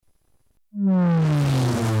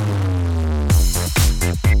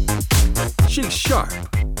sharp,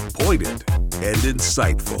 pointed, and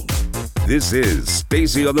insightful. This is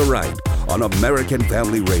Stacy on the Right on American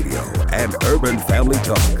Family Radio and Urban Family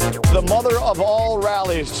Talk. The mother of all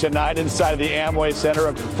rallies tonight inside of the Amway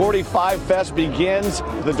Center. 45 Fest begins.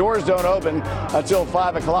 The doors don't open until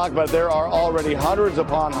 5 o'clock, but there are already hundreds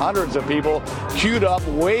upon hundreds of people queued up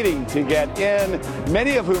waiting to get in,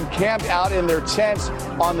 many of whom camped out in their tents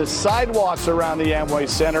on the sidewalks around the Amway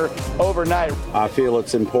Center overnight. I feel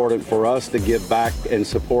it's important for us to give back and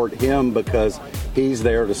support him because he's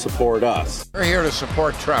there to support us. We're here to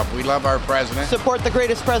support Trump. We love our president. Support the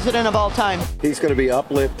greatest president of all time. He's going to be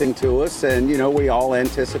uplifting to us, and, you know, we all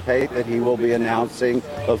anticipate that he will be announcing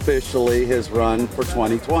officially his run for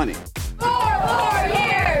 2020. 4 more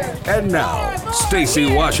years! And now,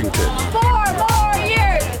 Stacy Washington. 4 more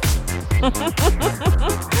years!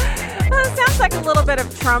 Well, it sounds like a little bit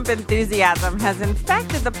of Trump enthusiasm has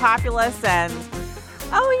infected the populace, and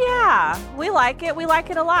oh yeah, we like it. We like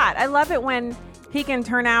it a lot. I love it when he can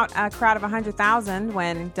turn out a crowd of 100,000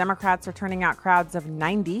 when Democrats are turning out crowds of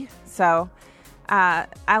 90. So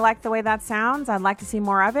I like the way that sounds. I'd like to see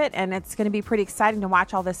more of it, and it's going to be pretty exciting to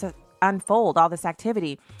watch all this unfold, all this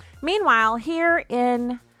activity. Meanwhile, here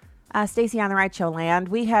in Stacy on the Right Show land,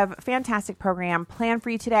 we have a fantastic program planned for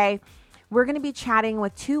you today. We're going to be chatting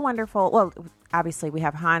with two wonderful, well, obviously we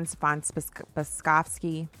have Hans von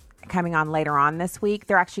Spakovsky coming on later on this week.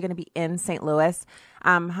 They're actually going to be in St. Louis.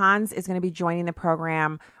 Hans is going to be joining the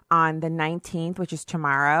program on the 19th, which is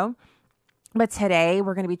tomorrow. But today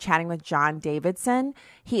we're going to be chatting with John Davidson.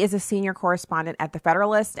 He is a senior correspondent at The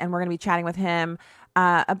Federalist, and we're going to be chatting with him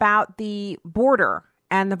about the border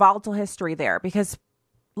and the volatile history there, because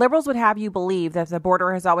liberals would have you believe that the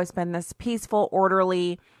border has always been this peaceful,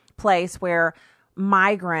 orderly place where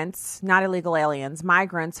migrants, not illegal aliens,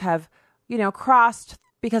 migrants have, crossed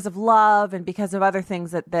because of love and because of other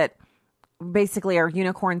things that basically are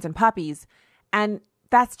unicorns and puppies. And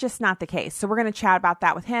that's just not the case. So we're going to chat about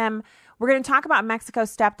that with him. We're going to talk about Mexico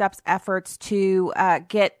stepped up's efforts to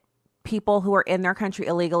get people who are in their country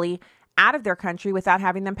illegally out of their country without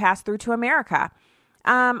having them pass through to America.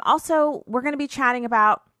 Also, we're going to be chatting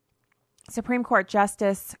about Supreme Court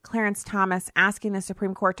Justice Clarence Thomas asking the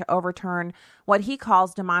Supreme Court to overturn what he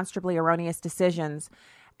calls demonstrably erroneous decisions.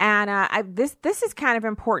 And this is kind of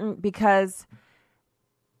important because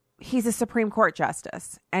he's a Supreme Court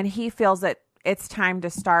justice, and he feels that it's time to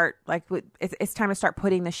start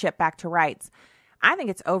putting the ship back to rights. I think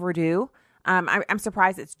it's overdue. I'm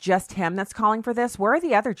surprised it's just him that's calling for this. Where are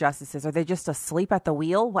the other justices? Are they just asleep at the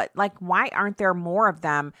wheel? Why aren't there more of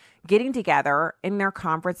them getting together in their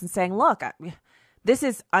conference and saying, look, this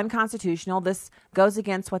is unconstitutional. This goes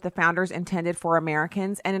against what the founders intended for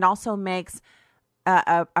Americans. And it also makes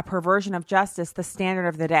a perversion of justice the standard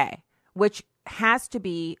of the day, which has to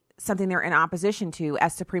be something they're in opposition to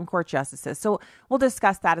as Supreme Court justices. So we'll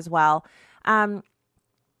discuss that as well. And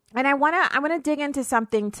I want to dig into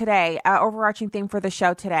something today, overarching theme for the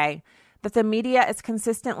show today, that the media is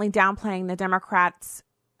consistently downplaying the Democrats,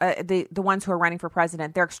 the ones who are running for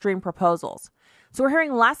president, their extreme proposals. So we're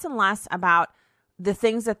hearing less and less about the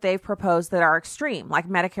things that they've proposed that are extreme, like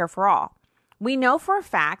Medicare for all. We know for a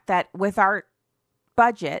fact that with our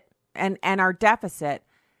budget and our deficit,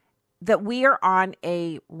 that we are on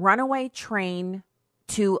a runaway train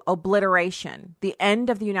to obliteration, the end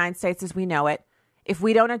of the United States as we know it, if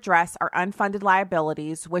we don't address our unfunded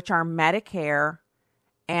liabilities, which are Medicare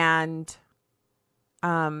and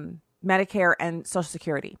Social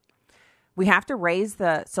Security. We have to raise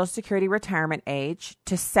the Social Security retirement age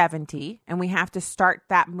to 70, and we have to start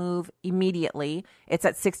that move immediately. It's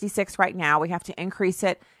at 66 right now. We have to increase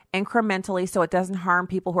it incrementally so it doesn't harm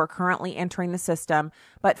people who are currently entering the system.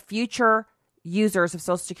 But future users of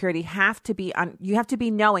Social Security have to be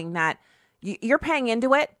knowing that you're paying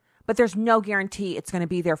into it, but there's no guarantee it's going to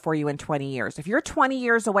be there for you in 20 years. If you're 20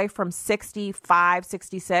 years away from 65,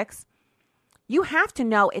 66, you have to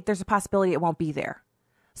know there's a possibility it won't be there.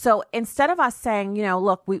 So instead of us saying,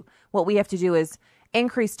 look, what we have to do is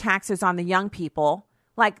increase taxes on the young people.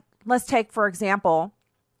 Like, let's take, for example,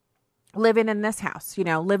 living in this house,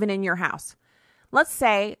 living in your house. Let's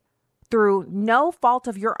say through no fault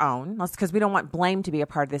of your own, because we don't want blame to be a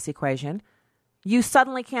part of this equation, you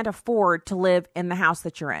suddenly can't afford to live in the house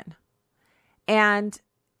that you're in. And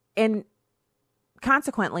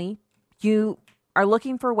consequently, you are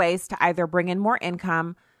looking for ways to either bring in more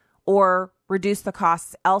income or reduce the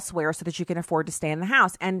costs elsewhere so that you can afford to stay in the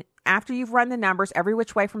house. And after you've run the numbers every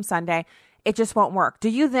which way from Sunday, it just won't work. Do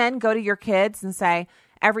you then go to your kids and say,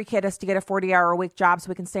 every kid has to get a 40-hour-a-week job so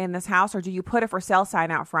we can stay in this house? Or do you put a for sale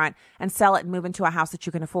sign out front and sell it and move into a house that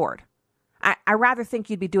you can afford? I rather think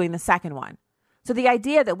you'd be doing the second one. So the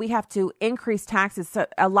idea that we have to increase taxes, so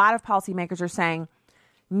a lot of policymakers are saying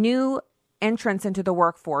new entrants into the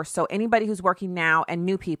workforce, so anybody who's working now and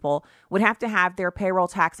new people would have to have their payroll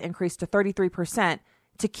tax increased to 33%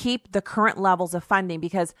 to keep the current levels of funding,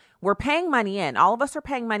 because we're paying money in. All of us are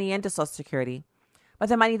paying money into Social Security, but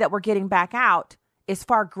the money that we're getting back out is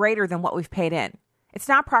far greater than what we've paid in. It's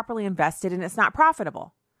not properly invested and it's not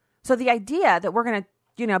profitable. So the idea that we're going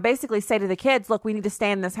to basically say to the kids, look, we need to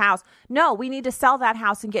stay in this house. No, we need to sell that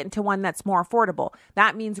house and get into one that's more affordable.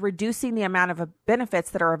 That means reducing the amount of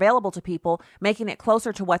benefits that are available to people, making it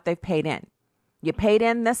closer to what they've paid in. You paid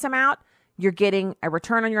in this amount, you're getting a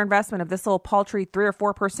return on your investment of this little paltry 3 or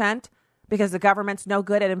 4% because the government's no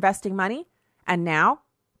good at investing money. And now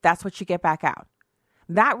that's what you get back out.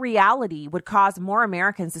 That reality would cause more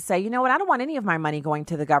Americans to say, you know what, I don't want any of my money going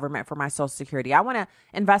to the government for my Social Security. I want to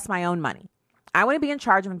invest my own money. I want to be in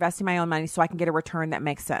charge of investing my own money so I can get a return that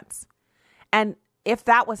makes sense. And if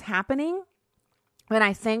that was happening, then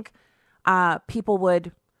I think people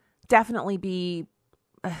would definitely be,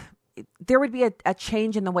 there would be a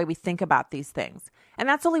change in the way we think about these things. And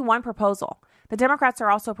that's only one proposal. The Democrats are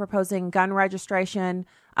also proposing gun registration,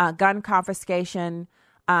 gun confiscation,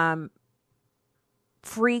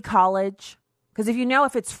 free college. Because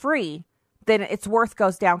if it's free, then its worth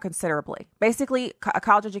goes down considerably. Basically, a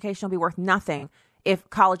college education will be worth nothing if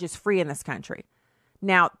college is free in this country.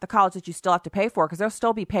 Now, the college that you still have to pay for, because there'll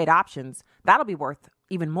still be paid options, that'll be worth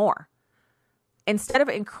even more. Instead of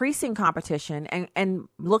increasing competition and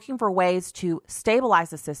looking for ways to stabilize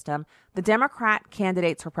the system, the Democrat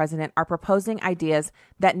candidates for president are proposing ideas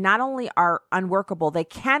that not only are unworkable, they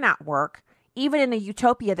cannot work. Even in a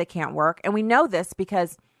utopia, they can't work. And we know this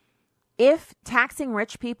because if taxing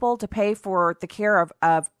rich people to pay for the care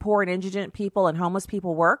of poor and indigent people and homeless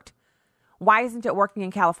people worked, why isn't it working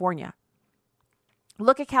in California?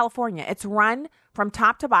 Look at California. It's run from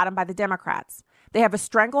top to bottom by the Democrats. They have a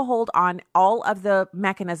stranglehold on all of the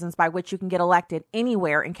mechanisms by which you can get elected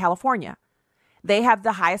anywhere in California. They have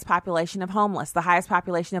the highest population of homeless, the highest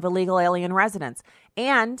population of illegal alien residents,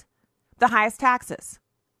 and the highest taxes.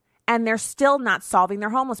 And they're still not solving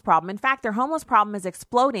their homeless problem. In fact, their homeless problem is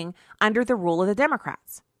exploding under the rule of the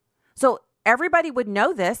Democrats. So everybody would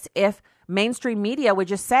know this if mainstream media would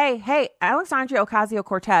just say, hey, Alexandria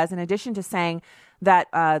Ocasio-Cortez, in addition to saying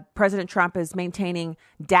that President Trump is maintaining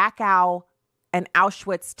Dachau and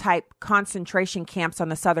Auschwitz-type concentration camps on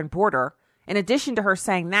the southern border, in addition to her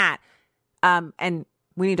saying that, and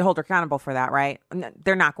we need to hold her accountable for that, right?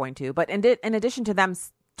 They're not going to. But in addition to them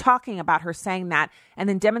talking about her saying that and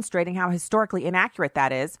then demonstrating how historically inaccurate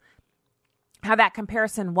that is, how that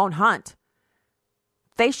comparison won't hunt,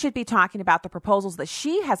 they should be talking about the proposals that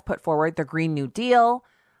she has put forward, the Green New Deal,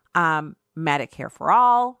 Medicare for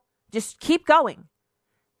All. Just keep going.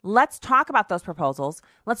 Let's talk about those proposals.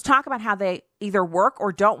 Let's talk about how they either work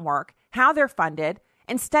or don't work, how they're funded,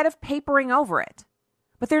 instead of papering over it.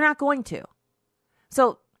 But they're not going to.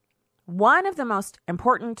 So one of the most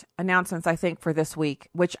important announcements, I think, for this week,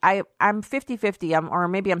 which I'm 50-50, or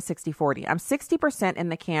maybe I'm 60-40. I'm 60% in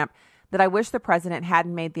the camp that I wish the president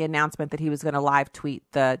hadn't made the announcement that he was going to live tweet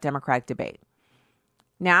the Democratic debate.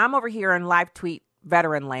 Now, I'm over here in live tweet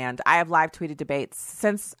veteran land. I have live tweeted debates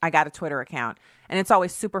since I got a Twitter account, and it's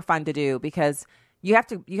always super fun to do because you have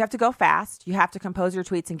to go fast. You have to compose your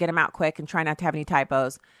tweets and get them out quick and try not to have any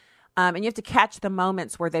typos. And you have to catch the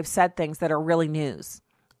moments where they've said things that are really news.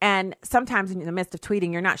 And sometimes in the midst of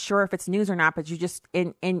tweeting, you're not sure if it's news or not, but you just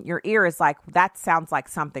in your ear is like, that sounds like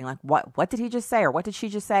something. Like, what did he just say? Or what did she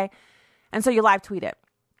just say? And so you live tweet it.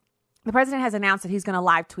 The president has announced that he's going to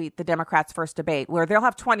live tweet the Democrats' first debate, where they'll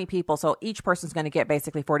have 20 people. So each person's going to get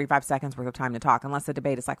basically 45 seconds worth of time to talk, unless the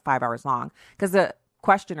debate is like 5 hours long, because the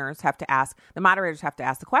questioners have to ask, the moderators have to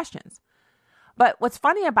ask the questions. But what's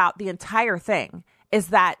funny about the entire thing is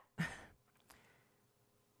that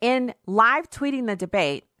in live tweeting the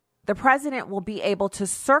debate, the president will be able to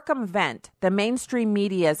circumvent the mainstream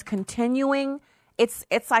media's continuing, it's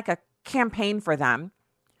like a campaign for them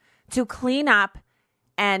to clean up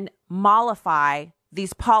and mollify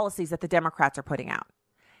these policies that the Democrats are putting out.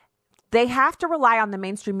 They have to rely on the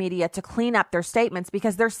mainstream media to clean up their statements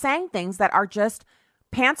because they're saying things that are just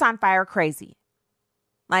pants on fire crazy,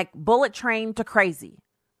 like bullet train to crazy.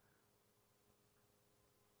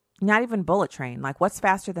 Not even bullet train. Like, what's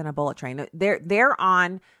faster than a bullet train? They're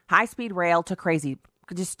on high-speed rail to crazy.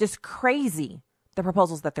 Just crazy, the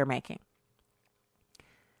proposals that they're making.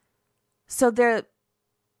 So the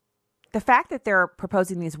fact that they're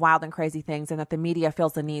proposing these wild and crazy things and that the media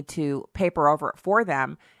feels the need to paper over it for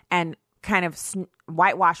them and kind of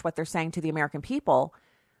whitewash what they're saying to the American people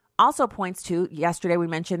also points to, yesterday we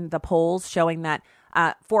mentioned the polls showing that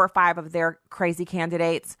 4 or 5 of their crazy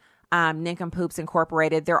candidates, Nincompoops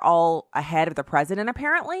Incorporated, they're all ahead of the president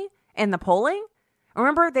apparently in the polling.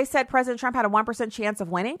 Remember, they said President Trump had a 1% chance of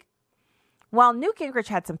winning? Well, Newt Gingrich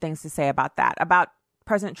had some things to say about that, about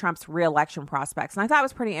President Trump's re-election prospects. And I thought it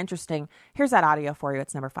was pretty interesting. Here's that audio for you.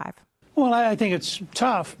 It's number 5. Well, I think it's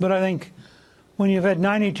tough, but I think when you've had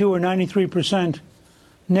 92 or 93%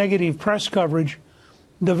 negative press coverage,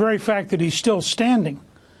 the very fact that he's still standing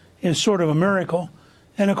is sort of a miracle.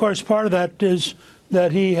 And, of course, part of that is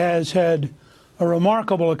that he has had a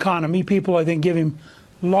remarkable economy. People, I think, give him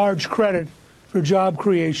large credit for job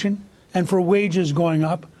creation and for wages going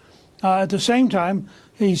up. At the same time,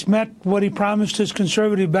 he's met what he promised his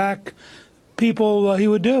conservative-backed people he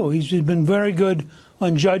would do. He's been very good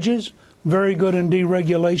on judges, very good on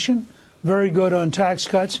deregulation, very good on tax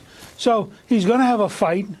cuts. So he's going to have a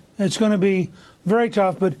fight. It's going to be very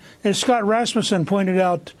tough. But as Scott Rasmussen pointed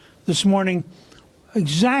out this morning,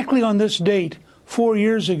 exactly on this date, 4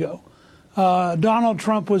 years ago, Donald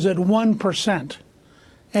Trump was at 1%.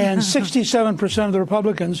 And 67% of the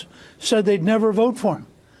Republicans said they'd never vote for him.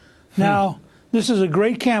 Now, this is a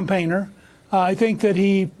great campaigner. I think that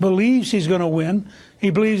he believes he's going to win. He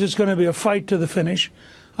believes it's going to be a fight to the finish.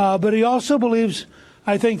 But he also believes,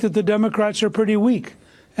 I think, that the Democrats are pretty weak.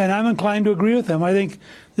 And I'm inclined to agree with him. I think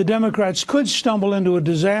the Democrats could stumble into a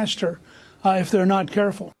disaster if they're not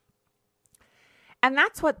careful. And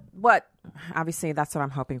that's what obviously that's what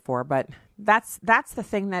I'm hoping for. But that's the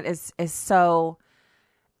thing that is so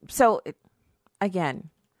again,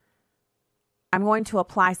 I'm going to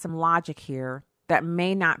apply some logic here that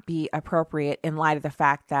may not be appropriate in light of the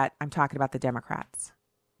fact that I'm talking about the Democrats.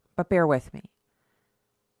 But bear with me.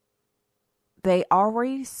 They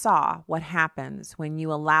already saw what happens when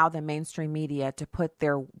you allow the mainstream media to put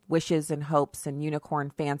their wishes and hopes and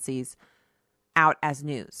unicorn fancies out as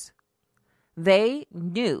news. They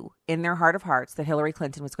knew in their heart of hearts that Hillary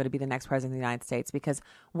Clinton was going to be the next president of the United States, because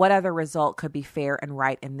what other result could be fair and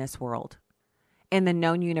right in this world? In the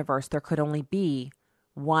known universe, there could only be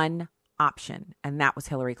one option, and that was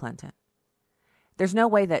Hillary Clinton. There's no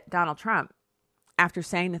way that Donald Trump, after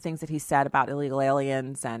saying the things that he said about illegal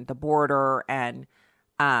aliens and the border and,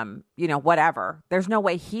 whatever, there's no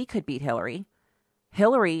way he could beat Hillary.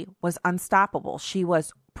 Hillary was unstoppable. She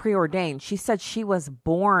was preordained. She said she was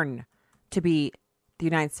born to be the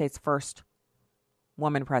United States' first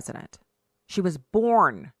woman president. She was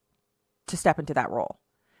born to step into that role.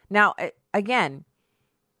 Now, again,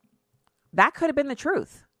 that could have been the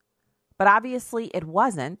truth, but obviously it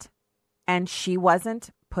wasn't, and she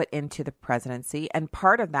wasn't put into the presidency. And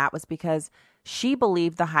part of that was because she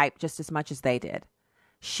believed the hype just as much as they did.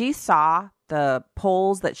 She saw the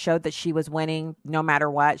polls that showed that she was winning no matter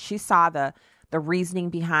what. She saw the reasoning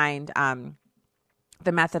behind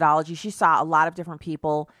the methodology. She saw a lot of different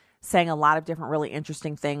people saying a lot of different really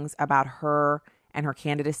interesting things about her and her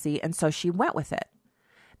candidacy. And so she went with it.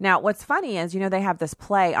 Now, what's funny is, they have this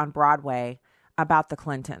play on Broadway about the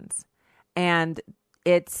Clintons, and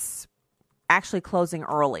it's actually closing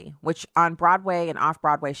early, which on Broadway and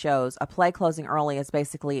off-Broadway shows, a play closing early is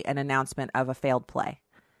basically an announcement of a failed play.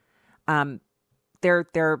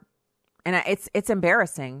 It's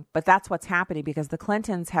embarrassing, but that's what's happening because the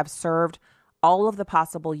Clintons have served all of the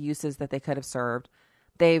possible uses that they could have served.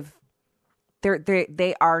 They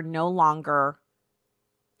are no longer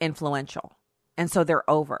influential. And so they're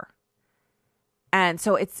over. And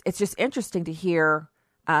so it's just interesting to hear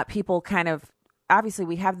people kind of, obviously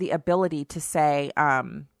we have the ability to say,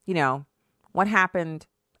 what happened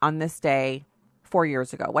on this day 4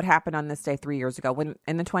 years ago? What happened on this day 3 years ago? When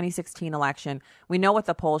in the 2016 election, we know what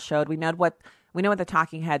the polls showed. We know what the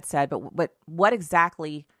talking head said, but what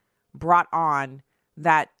exactly brought on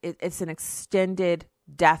that it's an extended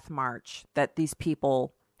death march that these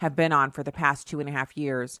people have been on for the past 2.5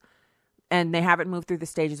 years. And they haven't moved through the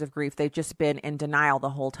stages of grief. They've just been in denial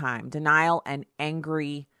the whole time. Denial and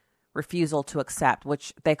angry refusal to accept,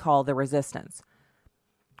 which they call the resistance.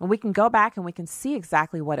 And we can go back and we can see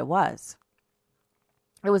exactly what it was.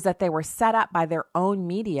 It was that they were set up by their own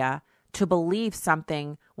media to believe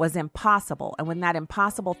something was impossible. And when that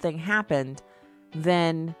impossible thing happened,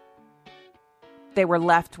 then they were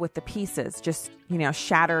left with the pieces, just,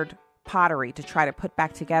 shattered pottery to try to put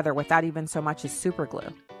back together without even so much as super glue.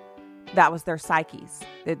 That was their psyches.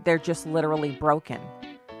 They're just literally broken.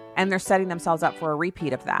 And they're setting themselves up for a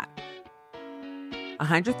repeat of that.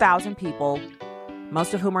 100,000 people,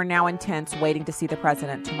 most of whom are now intense, waiting to see the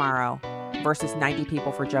president tomorrow, versus 90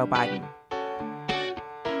 people for Joe Biden.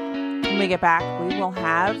 When we get back, we will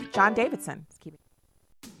have John Davidson.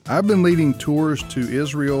 I've been leading tours to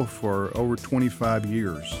Israel for over 25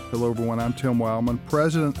 years. Hello, everyone. I'm Tim Wildman,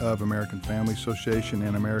 president of American Family Association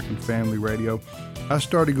and American Family Radio. I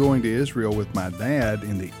started going to Israel with my dad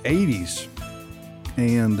in the 80s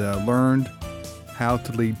and learned how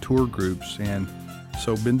to lead tour groups. And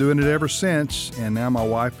so been doing it ever since. And now my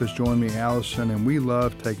wife has joined me, Allison, and we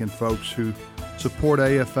love taking folks who support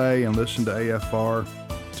AFA and listen to AFR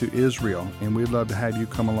to Israel. And we'd love to have you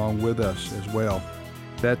come along with us as well.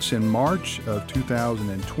 That's in March of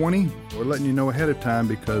 2020. We're letting you know ahead of time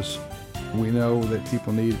because we know that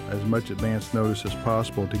people need as much advance notice as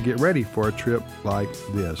possible to get ready for a trip like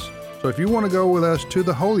this. So if you want to go with us to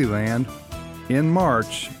the Holy Land in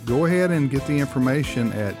March, go ahead and get the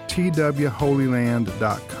information at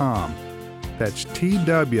twholyland.com. That's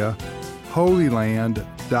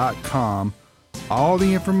twholyland.com. All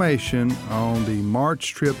the information on the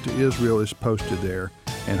March trip to Israel is posted there,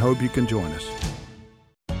 and hope you can join us.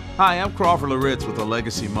 Hi, I'm Crawford Loritz with A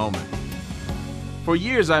Legacy Moment. For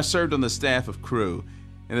years, I served on the staff of Cru.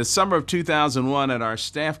 In the summer of 2001, at our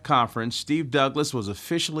staff conference, Steve Douglas was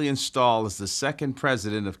officially installed as the second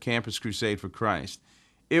president of Campus Crusade for Christ.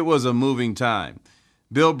 It was a moving time.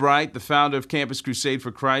 Bill Bright, the founder of Campus Crusade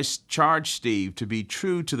for Christ, charged Steve to be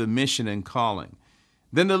true to the mission and calling.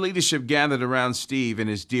 Then the leadership gathered around Steve and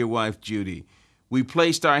his dear wife, Judy. We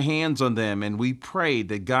placed our hands on them and we prayed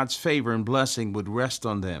that God's favor and blessing would rest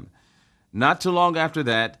on them. Not too long after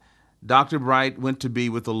that, Dr. Bright went to be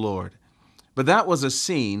with the Lord. But that was a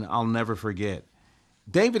scene I'll never forget.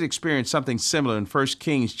 David experienced something similar in 1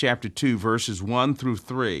 Kings chapter 2, verses 1 through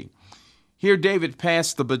 3. Here David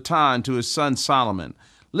passed the baton to his son Solomon.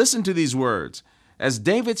 Listen to these words. As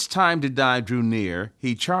David's time to die drew near,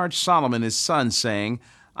 he charged Solomon his son, saying,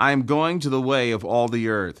 I am going to the way of all the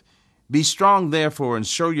earth. Be strong, therefore, and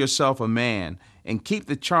show yourself a man, and keep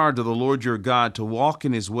the charge of the Lord your God to walk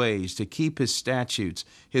in his ways, to keep his statutes,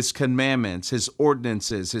 his commandments, his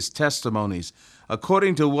ordinances, his testimonies,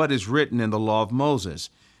 according to what is written in the law of Moses,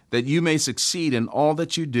 that you may succeed in all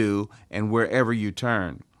that you do and wherever you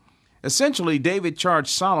turn. Essentially, David charged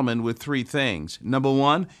Solomon with three things. Number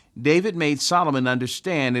one, David made Solomon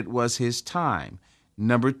understand it was his time.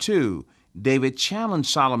 Number two, David challenged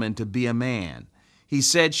Solomon to be a man. He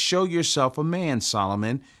said, show yourself a man,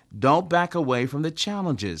 Solomon. Don't back away from the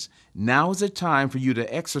challenges. Now is the time for you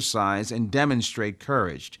to exercise and demonstrate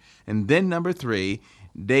courage. And then number three,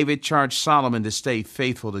 David charged Solomon to stay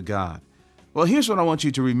faithful to God. Well, here's what I want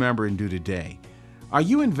you to remember and do today. Are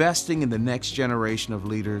you investing in the next generation of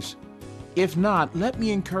leaders? If not, let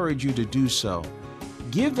me encourage you to do so.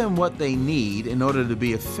 Give them what they need in order to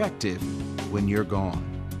be effective when you're gone.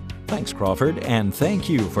 Thanks, Crawford, and thank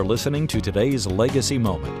you for listening to today's Legacy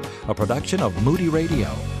Moment, a production of Moody Radio.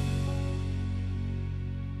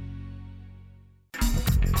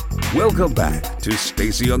 Welcome back to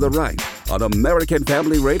Stacy on the Right on American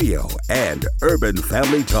Family Radio and Urban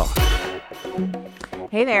Family Talk.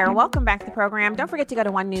 Hey there, welcome back to the program. Don't forget to go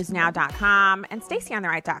to onenewsnow.com and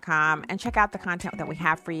stacyontheright.com and check out the content that we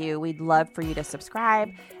have for you. We'd love for you to subscribe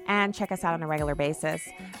and check us out on a regular basis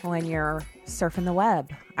when you're surfing the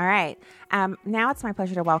web. All right, now it's my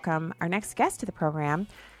pleasure to welcome our next guest to the program.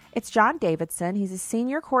 It's John Davidson. He's a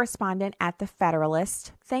senior correspondent at The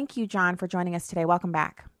Federalist. Thank you, John, for joining us today. Welcome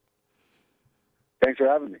back. Thanks for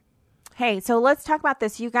having me. Hey, so let's talk about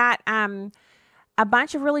this. You got a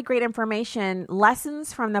bunch of really great information,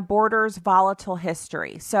 lessons from the border's volatile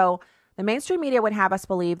history. So the mainstream media would have us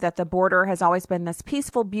believe that the border has always been this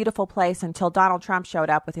peaceful, beautiful place until Donald Trump showed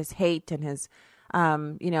up with his hate and his,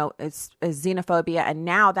 his xenophobia. And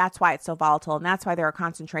now that's why it's so volatile. And that's why there are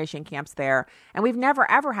concentration camps there. And we've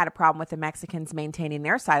never, ever had a problem with the Mexicans maintaining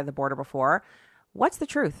their side of the border before. What's the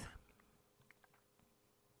truth?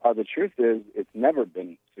 The truth is it's never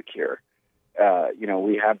been secure.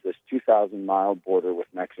 We have this 2,000-mile border with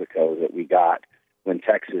Mexico that we got when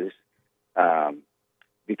Texas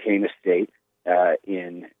became a state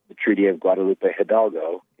in the Treaty of Guadalupe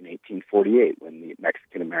Hidalgo in 1848 when the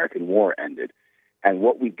Mexican-American War ended. And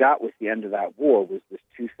what we got with the end of that war was this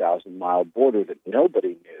 2,000-mile border that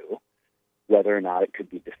nobody knew whether or not it could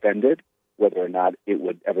be defended, whether or not it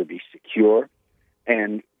would ever be secure.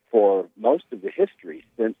 And for most of the history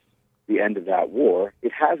since the end of that war,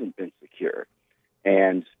 it hasn't been secure.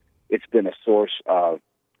 And it's been a source of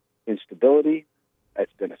instability.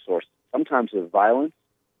 It's been a source sometimes of violence.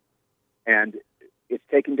 And it's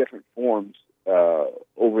taken different forms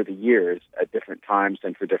over the years at different times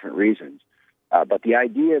and for different reasons. But the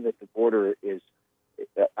idea that the border is,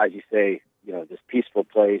 as you say, this peaceful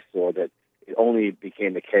place, or that it only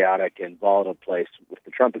became a chaotic and volatile place with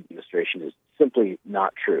the Trump administration is simply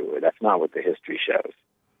not true. That's not what the history shows.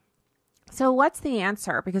 So what's the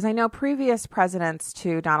answer? Because I know previous presidents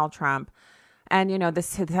to Donald Trump, and,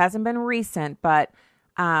 this hasn't been recent, but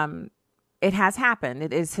it has happened.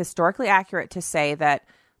 It is historically accurate to say that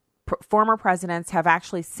former presidents have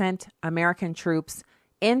actually sent American troops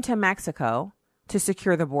into Mexico to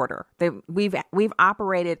secure the border. We've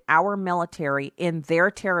operated our military in their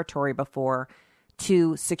territory before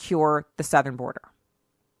to secure the southern border.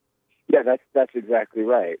 Yeah, that's exactly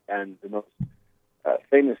right. And the most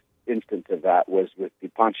famous instance of that was with the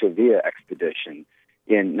Pancho Villa expedition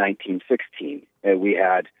in 1916. We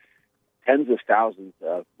had tens of thousands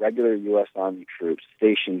of regular U.S. Army troops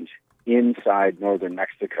stationed inside northern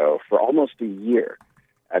Mexico for almost a year.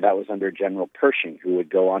 That was under General Pershing, who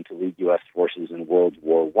would go on to lead U.S. forces in World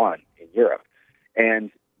War I in Europe.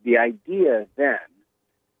 And the idea then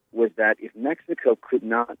was that if Mexico could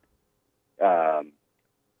not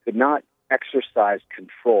exercise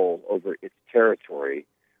control over its territory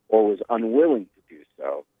or was unwilling to do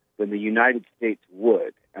so, then the United States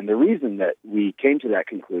would. And the reason that we came to that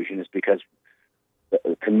conclusion is because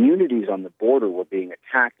the communities on the border were being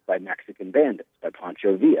attacked by Mexican bandits, by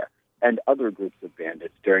Pancho Villa and other groups of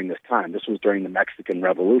bandits during this time. This was during the Mexican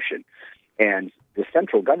Revolution. And the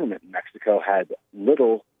central government in Mexico had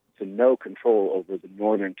little to no control over the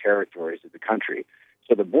northern territories of the country.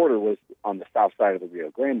 So the border was on the south side of the Rio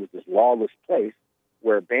Grande, was this lawless place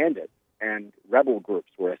where bandits and rebel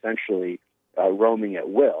groups were essentially roaming at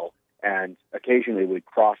will, and occasionally would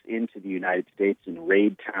cross into the United States and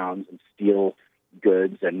raid towns and steal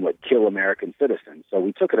goods and would kill American citizens. So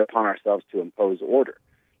we took it upon ourselves to impose order.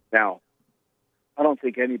 Now, I don't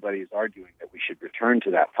think anybody is arguing that we should return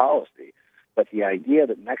to that policy, but the idea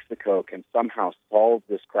that Mexico can somehow solve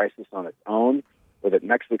this crisis on its own, or that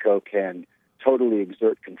Mexico can totally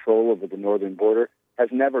exert control over the northern border, has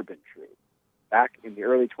never been true. Back in the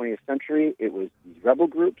early 20th century, it was these rebel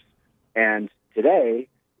groups, and today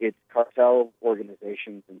it's cartel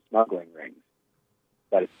organizations and smuggling rings.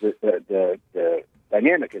 But it's the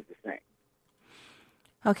dynamic is the same.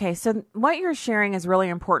 Okay, so what you're sharing is really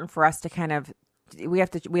important for us to kind of we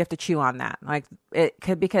have to chew on that,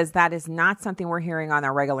 because that is not something we're hearing on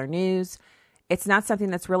our regular news. It's not something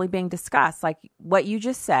that's really being discussed. Like what you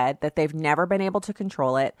just said, that they've never been able to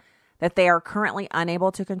control it, that they are currently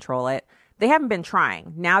unable to control it. They haven't been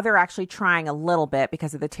trying. Now they're actually trying a little bit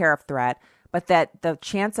because of the tariff threat, but that the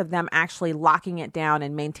chance of them actually locking it down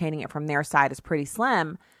and maintaining it from their side is pretty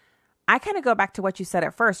slim. I kind of go back to what you said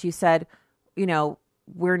at first. You said,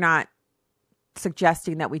 we're not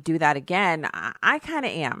suggesting that we do that again. I kind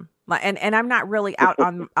of am. And I'm not really out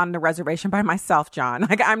on the reservation by myself, John.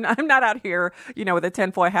 Like I'm not out here, with a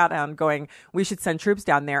tinfoil hat on going, we should send troops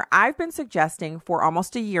down there. I've been suggesting for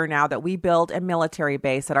almost a year now that we build a military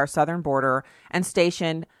base at our southern border and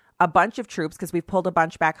station a bunch of troops, because we've pulled a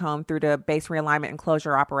bunch back home through to base realignment and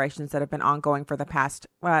closure operations that have been ongoing for the past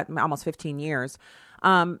almost 15 years.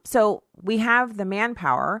 So we have the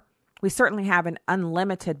manpower. We certainly have an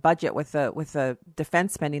unlimited budget with the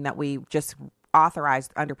defense spending that we just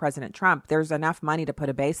authorized under President Trump. There's enough money to put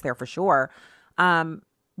a base there for sure.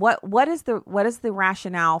 What is the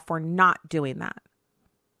rationale for not doing that?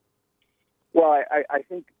 Well, I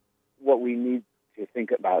think what we need to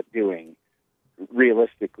think about doing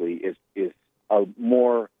realistically is a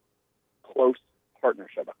more closer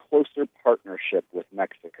partnership with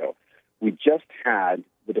Mexico. We just had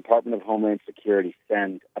the Department of Homeland Security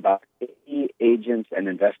send about 80 agents and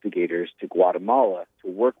investigators to Guatemala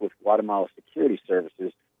to work with Guatemala security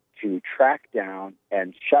services to track down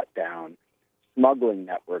and shut down smuggling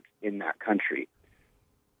networks in that country.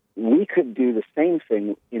 We could do the same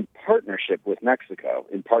thing in partnership with Mexico,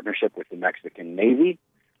 in partnership with the Mexican Navy,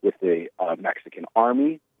 with the Mexican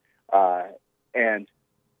Army, and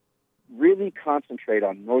really concentrate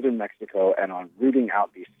on northern Mexico and on rooting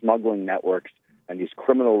out these smuggling networks and these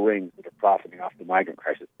criminal rings that are profiting off the migrant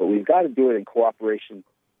crisis. But we've got to do it in cooperation,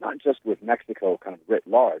 not just with Mexico kind of writ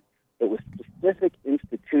large, but with specific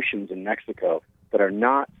institutions in Mexico that are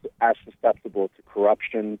not as susceptible to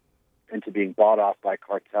corruption and to being bought off by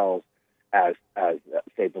cartels as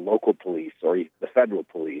say, the local police or the federal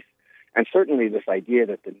police. And certainly this idea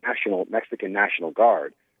that the Mexican National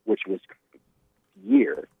Guard, which was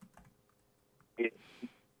year,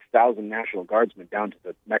 6,000 National Guardsmen down to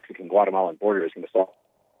the Mexican-Guatemalan border is going to solve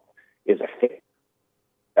is a fake.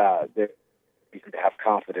 You could have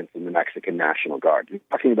confidence in the Mexican National Guard. You're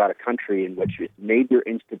talking about a country in which its major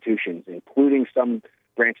institutions, including some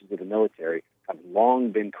branches of the military, have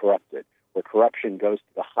long been corrupted, where corruption goes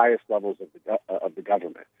to the highest levels of the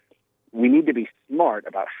government. we need to be smart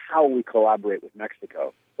about how we collaborate with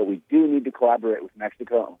Mexico. But we do need to collaborate with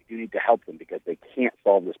Mexico, and we do need to help them because they can't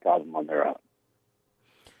solve this problem on their own.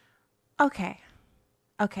 Okay.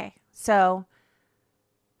 So,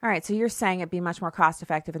 all right. So you're saying it'd be much more cost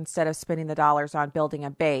effective instead of spending the dollars on building a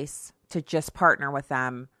base to just partner with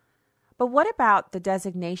them. But what about the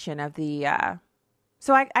designation of the?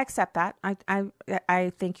 So I accept that.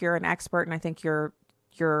 I think you're an expert, and I think your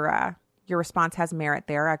response has merit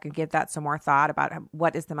there. I could give that some more thought about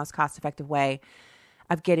what is the most cost effective way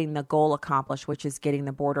of getting the goal accomplished, which is getting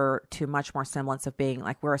the border to much more semblance of being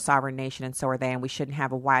like we're a sovereign nation and so are they, and we shouldn't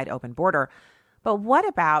have a wide open border. But what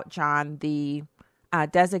about, John, the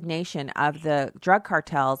designation of the drug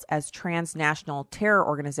cartels as transnational terror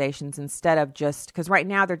organizations instead of just, because right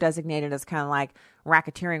now they're designated as kind of like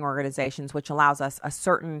racketeering organizations, which allows us a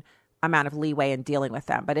certain amount of leeway in dealing with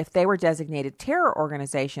them. But if they were designated terror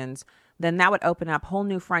organizations, then that would open up whole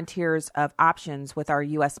new frontiers of options with our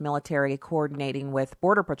U.S. military coordinating with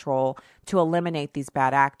Border Patrol to eliminate these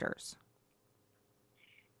bad actors.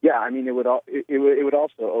 Yeah, I mean, it would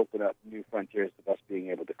also open up new frontiers of us being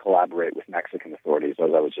able to collaborate with Mexican authorities, as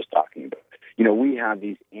I was just talking about. You know, we have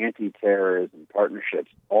these anti-terrorism partnerships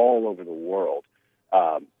all over the world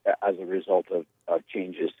as a result of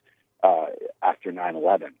changes after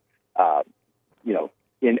 9/11. You know,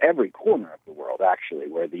 in every corner of the world, actually,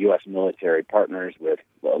 where the U.S. military partners with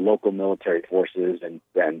local military forces and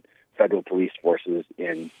federal police forces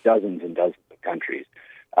in dozens and dozens of countries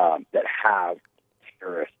that have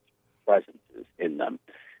terrorist presences in them.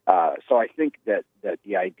 So I think that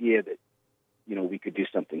the idea that, you know, we could do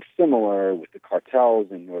something similar with the cartels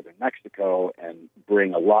in northern Mexico and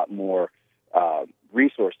bring a lot more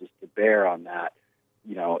resources to bear on that,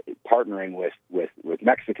 you know, partnering with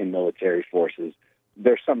Mexican military forces,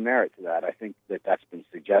 there's some merit to that. I think that that's been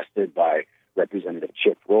suggested by Representative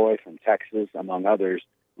Chip Roy from Texas, among others,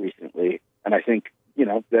 recently. And I think, you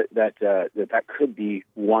know, that could be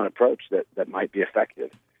one approach that might be effective,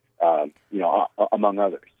 you know, among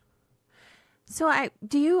others. So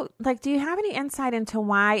do you have any insight into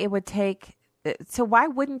why it would take? So why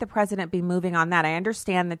wouldn't the president be moving on that? I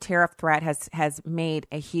understand the tariff threat has made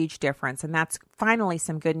a huge difference, and that's finally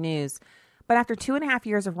some good news. But after 2.5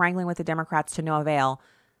 years of wrangling with the Democrats to no avail,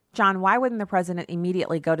 John, why wouldn't the president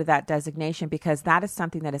immediately go to that designation? Because that is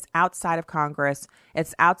something that is outside of Congress.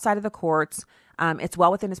 It's outside of the courts. It's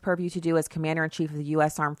well within his purview to do as commander-in-chief of the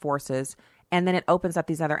U.S. Armed Forces. And then it opens up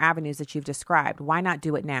these other avenues that you've described. Why not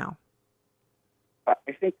do it now?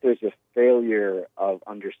 I think there's a failure of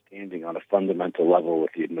understanding on a fundamental level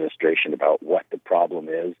with the administration about what the problem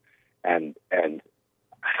is and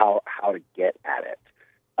how to get at it.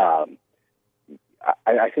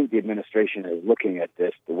 I think the administration is looking at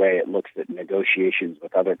this the way it looks at negotiations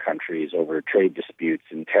with other countries over trade disputes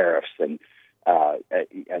and tariffs, and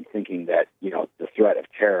thinking that, you know, the threat of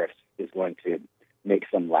tariffs is going to make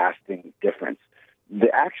some lasting difference.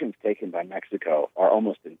 The actions taken by Mexico are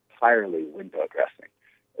almost entirely window dressing.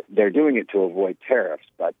 They're doing it to avoid tariffs,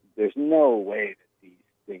 but there's no way that these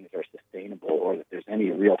things are sustainable or that there's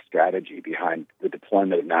any real strategy behind the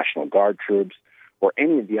deployment of National Guard troops or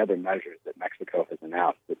any of the other measures that Mexico has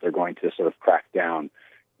announced that they're going to sort of crack down,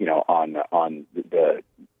 you know, on the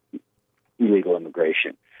illegal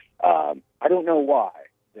immigration. I don't know why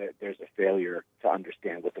there's a failure to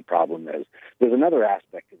understand what the problem is. There's another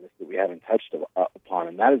aspect of this that we haven't touched upon,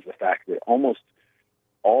 and that is the fact that almost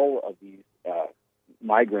all of these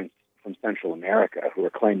migrants from Central America who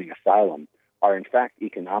are claiming asylum are in fact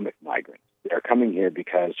economic migrants. They're coming here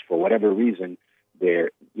because, for whatever reason,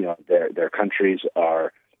 their countries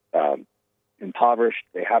are impoverished.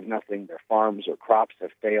 They have nothing. Their farms or crops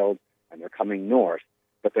have failed, and they're coming north.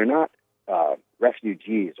 But they're not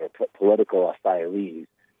refugees or political asylees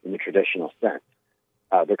in the traditional sense.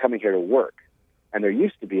 They're coming here to work, and there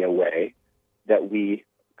used to be a way that we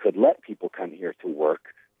could let people come here to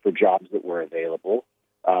work for jobs that were available,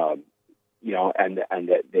 you know, and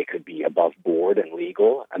that they could be above board and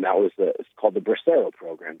legal, and that was it's called the Bracero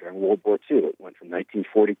program during World War II. It went from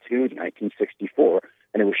 1942 to 1964,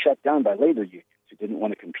 and it was shut down by labor unions who didn't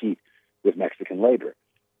want to compete with Mexican labor.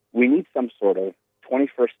 We need some sort of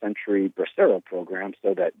 21st century Bracero program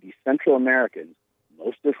so that these Central Americans,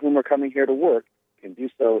 most of whom are coming here to work, can do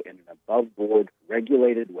so in an above-board,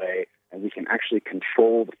 regulated way, and we can actually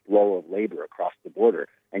control the flow of labor across the border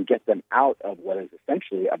and get them out of what is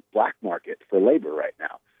essentially a black market for labor right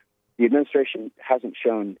now. The administration hasn't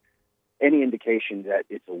shown any indication that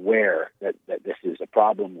it's aware that this is a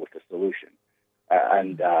problem with a solution.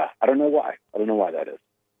 And I don't know why. I don't know why that is.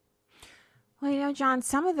 Well, you know, John,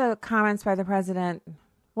 some of the comments by the president,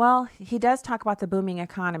 Well, he does talk about the booming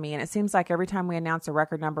economy, and it seems like every time we announce a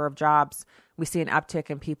record number of jobs, we see an uptick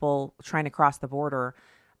in people trying to cross the border.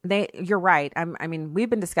 You're right. I mean, we've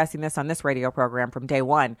been discussing this on this radio program from day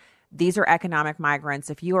one. These are economic migrants.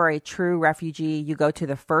 If you are a true refugee, you go to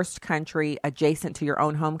the first country adjacent to your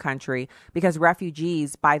own home country, because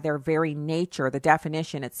refugees, by their very nature, the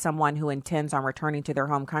definition, it's someone who intends on returning to their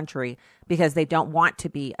home country because they don't want to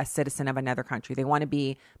be a citizen of another country. They want to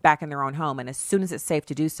be back in their own home. And as soon as it's safe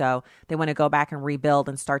to do so, they want to go back and rebuild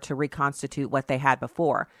and start to reconstitute what they had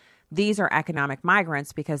before. These are economic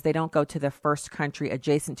migrants because they don't go to the first country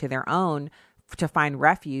adjacent to their own to find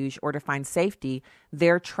refuge or to find safety.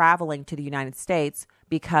 They're traveling to the United States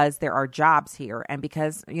because there are jobs here. And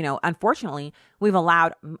because, unfortunately, we've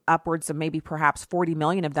allowed upwards of maybe perhaps 40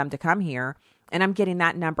 million of them to come here. And I'm getting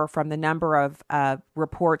that number from the number of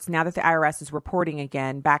reports now that the IRS is reporting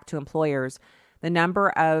again back to employers. The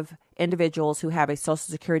number of individuals who have a Social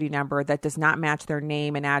Security number that does not match their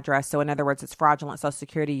name and address, so in other words, it's fraudulent Social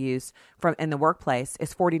Security use in the workplace,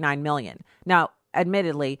 is 49 million. Now,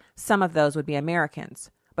 admittedly, some of those would be Americans,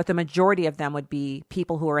 but the majority of them would be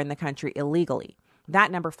people who are in the country illegally.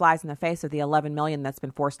 That number flies in the face of the 11 million that's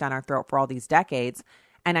been forced down our throat for all these decades,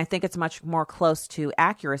 and I think it's much more close to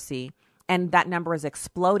accuracy, and that number is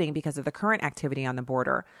exploding because of the current activity on the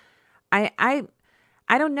border.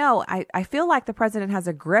 I don't know. I feel like the president has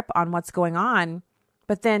a grip on what's going on,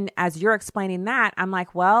 but then as you're explaining that, I'm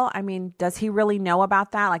like, well, I mean, does he really know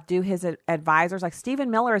about that? Like, do his advisors, like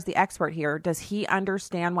Stephen Miller is the expert here, does he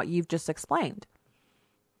understand what you've just explained?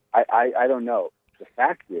 I don't know. The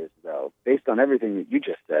fact is, though, based on everything that you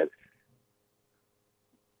just said,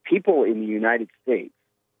 people in the United States,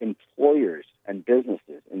 employers and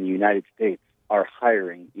businesses in the United States are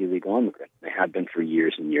hiring illegal immigrants. They have been for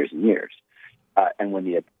years and years and years. And when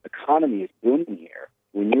the economy is booming here,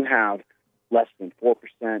 when you have less than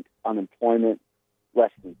 4% unemployment,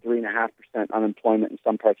 less than 3.5% unemployment in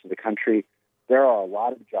some parts of the country, there are a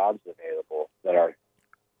lot of jobs available that are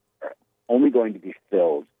only going to be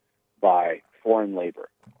filled by foreign labor.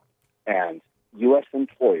 And U.S.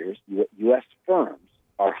 employers, U.S. firms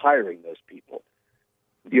are hiring those people.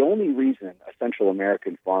 The only reason a Central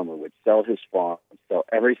American farmer would sell his farm, sell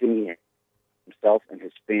everything he has, himself and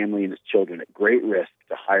his family and his children at great risk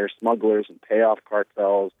to hire smugglers and pay off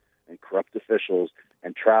cartels and corrupt officials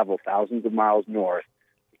and travel thousands of miles north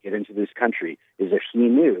to get into this country is if he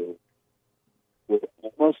knew with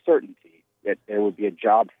almost certainty that there would be a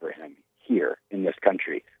job for him here in this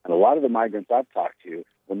country. And a lot of the migrants I've talked to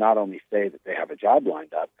will not only say that they have a job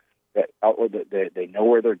lined up, or that they know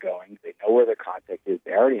where they're going, they know where their contact is,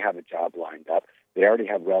 they already have a job lined up, they already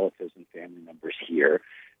have relatives and family members here.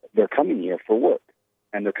 They're coming here for work,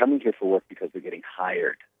 and they're coming here for work because they're getting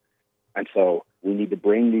hired. And so we need to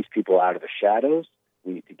bring these people out of the shadows.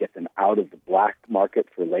 We need to get them out of the black market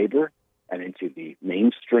for labor and into the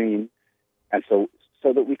mainstream, and so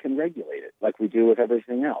that we can regulate it like we do with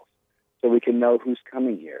everything else, so we can know who's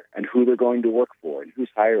coming here and who they're going to work for and who's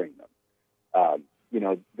hiring them.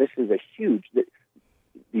 This is a huge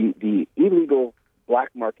the illegal black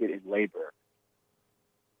market in labor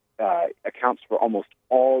accounts for almost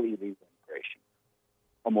all illegal immigration,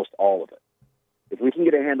 almost all of it. If we can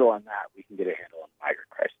get a handle on that, we can get a handle on the migrant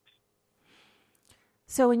crisis.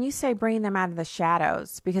 So when you say bringing them out of the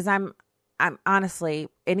shadows, because I'm honestly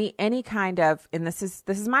any kind of, and this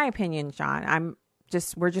is my opinion, John.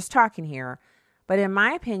 We're just talking here, but in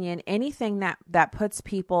my opinion, anything that puts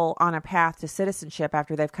people on a path to citizenship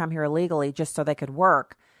after they've come here illegally just so they could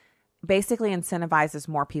work, basically incentivizes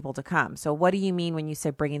more people to come. So what do you mean when you say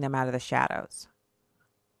bringing them out of the shadows?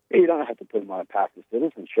 You don't have to put them on a path to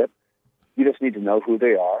citizenship. You just need to know who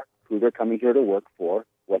they are, who they're coming here to work for,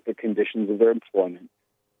 what the conditions of their employment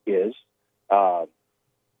is, and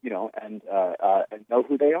know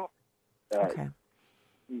who they are. Okay.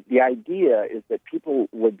 The idea is that people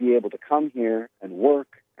would be able to come here and work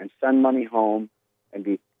and send money home and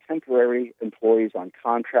be temporary employees on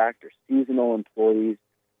contract or seasonal employees,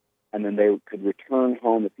 and then they could return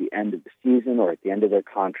home at the end of the season or at the end of their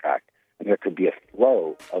contract, and there could be a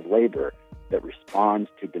flow of labor that responds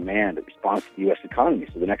to demand, that responds to the U.S. economy.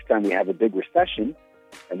 So the next time we have a big recession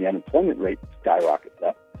and the unemployment rate skyrockets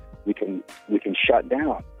up, we can shut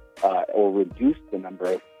down or reduce the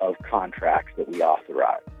number of contracts that we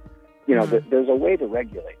authorize. There's a way to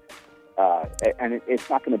regulate it. And it's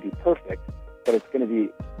not going to be perfect, but it's going to be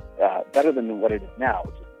better than what it is now,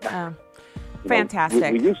 which is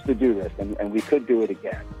fantastic. We used to do this, and we could do it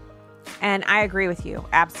again. And I agree with you,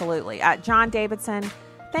 absolutely. John Davidson,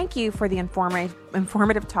 thank you for the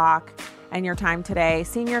informative talk. and your time today.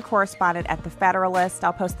 Senior correspondent at The Federalist.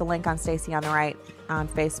 I'll post the link on Stacey on the Right on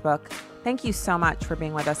Facebook. Thank you so much for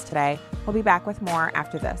being with us today. We'll be back with more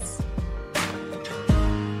after this.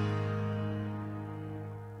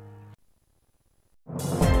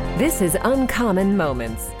 This is Uncommon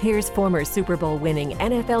Moments. Here's former Super Bowl winning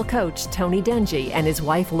NFL coach Tony Dungy and his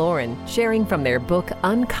wife Lauren sharing from their book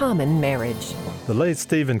Uncommon Marriage. The late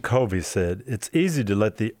Stephen Covey said, "It's easy to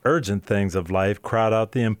let the urgent things of life crowd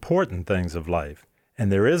out the important things of life.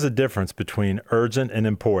 And there is a difference between urgent and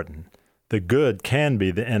important. The good can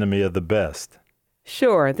be the enemy of the best."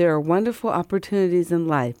 Sure, there are wonderful opportunities in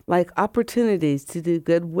life, like opportunities to do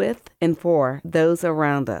good with and for those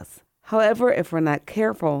around us. However, if we're not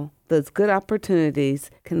careful, those good opportunities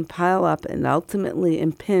can pile up and ultimately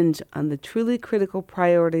impinge on the truly critical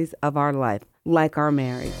priorities of our life, like our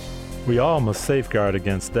marriage. We all must safeguard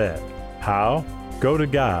against that. How? Go to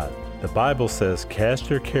God. The Bible says, "Cast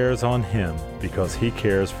your cares on Him because He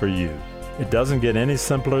cares for you." It doesn't get any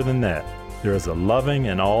simpler than that. There is a loving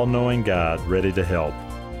and all-knowing God ready to help.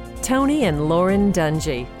 Tony and Lauren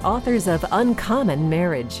Dungy, authors of Uncommon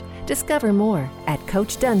Marriage. Discover more at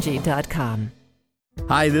CoachDungy.com.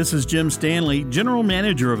 Hi, this is Jim Stanley, General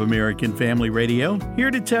Manager of American Family Radio, here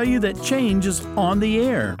to tell you that change is on the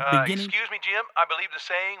air. Excuse me, Jim. I believe the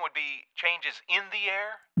saying would be change is in the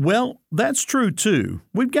air. Well, that's true, too.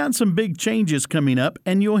 We've got some big changes coming up,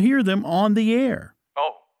 and you'll hear them on the air.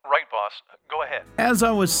 Oh, right, boss. Go ahead. As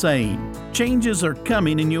I was saying, changes are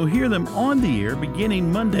coming, and you'll hear them on the air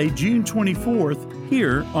beginning Monday, June 24th,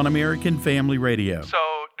 here on American Family Radio. So,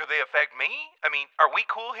 do they affect me? I mean, are we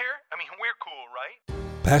cool here? I mean, we're cool,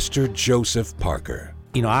 right? Pastor Joseph Parker.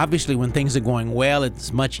 You know, obviously when things are going well,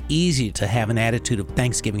 it's much easier to have an attitude of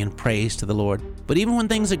thanksgiving and praise to the Lord. But even when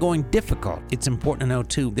things are going difficult, it's important to know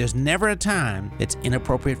too, there's never a time it's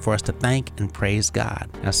inappropriate for us to thank and praise God.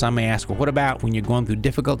 Now some may ask, well, what about when you're going through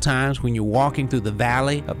difficult times, when you're walking through the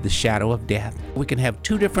valley of the shadow of death? We can have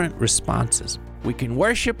two different responses. We can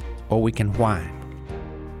worship or we can whine.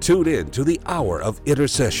 Tune in to the Hour of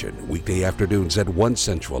Intercession, weekday afternoons at 1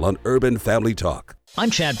 Central on Urban Family Talk. I'm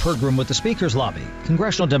Chad Pergram with the Speaker's Lobby.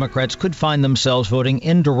 Congressional Democrats could find themselves voting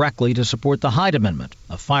indirectly to support the Hyde Amendment,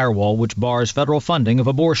 a firewall which bars federal funding of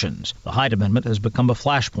abortions. The Hyde Amendment has become a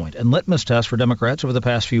flashpoint and litmus test for Democrats over the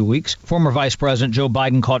past few weeks. Former Vice President Joe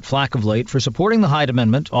Biden caught flack of late for supporting the Hyde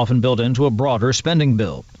Amendment, often built into a broader spending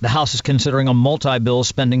bill. The House is considering a multi-bill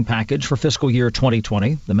spending package for fiscal year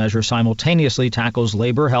 2020. The measure simultaneously tackles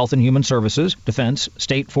labor, health and human services, defense,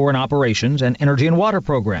 state foreign operations, and energy and water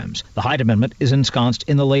programs. The Hyde Amendment is ensconced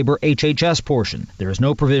in the labor HHS portion. There is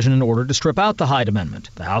no provision in order to strip out the Hyde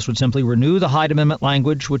Amendment. The House would simply renew the Hyde Amendment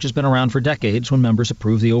language, which has been around for decades when members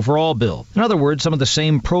approve the overall bill. In other words, some of the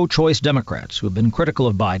same pro-choice Democrats who have been critical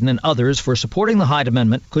of Biden and others for supporting the Hyde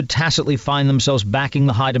Amendment could tacitly find themselves backing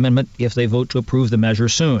the Hyde Amendment if they vote to approve the measure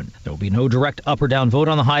soon. There will be no direct up or down vote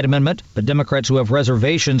on the Hyde Amendment, but Democrats who have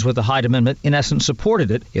reservations with the Hyde Amendment in essence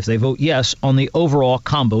supported it if they vote yes on the overall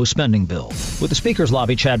combo spending bill. With the Speaker's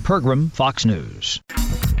Lobby, Chad Pergram, Fox News.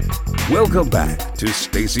 Welcome back to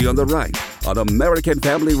Stacey on the Right on American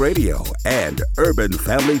Family Radio and Urban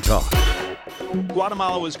Family Talk.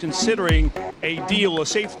 Guatemala was considering a deal, a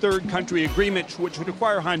safe third country agreement, which would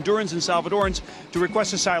require Hondurans and Salvadorans to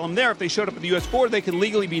request asylum there. If they showed up at the U.S. border, they can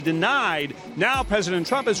legally be denied. Now President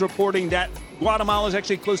Trump is reporting that Guatemala is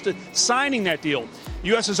actually close to signing that deal. The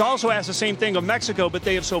U.S. has also asked the same thing of Mexico, but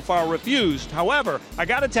they have so far refused. However, I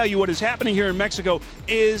got to tell you what is happening here in Mexico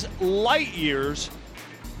is light years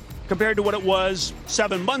compared to what it was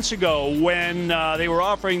 7 months ago when they were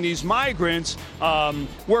offering these migrants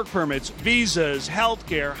work permits, visas, health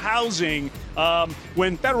care, housing,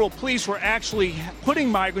 when federal police were actually putting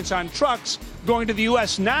migrants on trucks going to the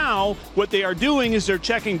U.S. Now, what they are doing is they're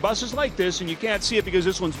checking buses like this, and you can't see it because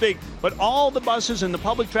this one's big, but all the buses and the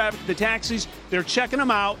public traffic, the taxis, they're checking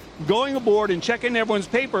them out, going aboard and checking everyone's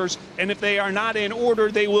papers, and if they are not in order,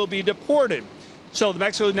 they will be deported. So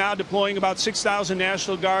Mexico is now deploying about 6,000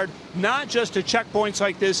 National Guard, not just to checkpoints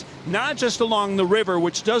like this, not just along the river,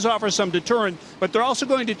 which does offer some deterrent, but they're also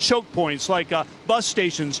going to choke points like bus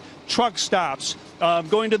stations, truck stops,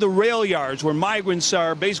 going to the rail yards where migrants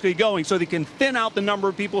are basically going so they can thin out the number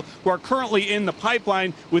of people who are currently in the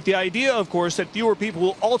pipeline, with the idea, of course, that fewer people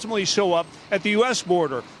will ultimately show up at the U.S.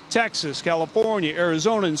 border, Texas, California,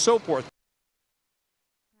 Arizona, and so forth.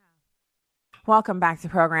 Welcome back to the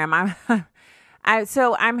program.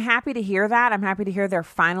 So I'm happy to hear that. I'm happy to hear they're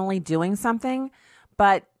finally doing something.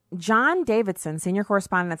 But John Davidson, senior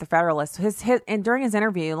correspondent at The Federalist, and during his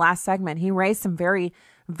interview last segment, he raised some very,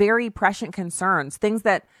 very prescient concerns, things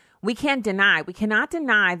that We cannot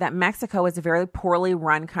deny that Mexico is a very poorly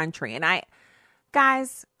run country. And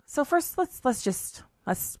guys, so first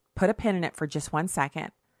let's put a pin in it for just 1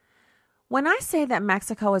 second. When I say that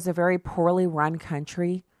Mexico is a very poorly run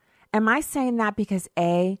country, am I saying that because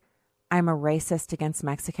A, I'm a racist against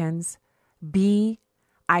Mexicans, B,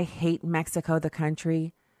 I hate Mexico, the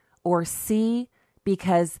country, or C,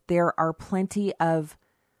 because there are plenty of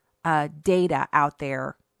data out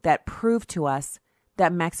there that prove to us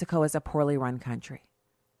that Mexico is a poorly run country?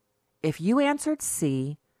 If you answered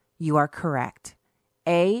C, you are correct.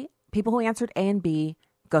 A, people who answered A and B,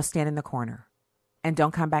 go stand in the corner and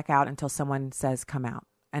don't come back out until someone says come out.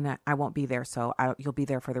 And I won't be there, so you'll be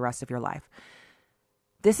there for the rest of your life.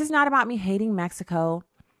 This is not about me hating Mexico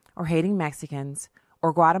or hating Mexicans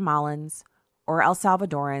or Guatemalans or El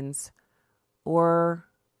Salvadorans or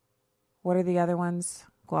what are the other ones?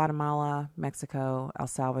 Guatemala, Mexico, El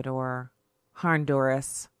Salvador,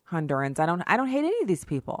 Hondurans. I don't hate any of these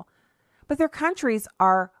people, but their countries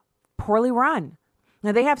are poorly run.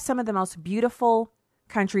 Now, they have some of the most beautiful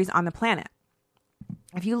countries on the planet.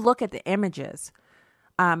 If you look at the images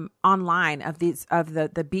online of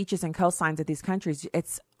the beaches and coastlines of these countries,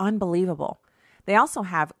 it's unbelievable. They also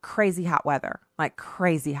have crazy hot weather, like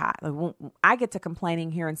crazy hot. I get to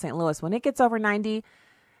complaining here in St. Louis. When it gets over 90,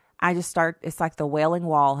 it's like the Wailing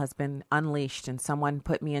Wall has been unleashed and someone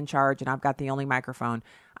put me in charge and I've got the only microphone.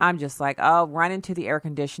 I'm just like, run into the air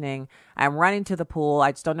conditioning. I'm running to the pool.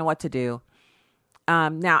 I just don't know what to do.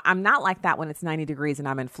 Now, I'm not like that when it's 90 degrees and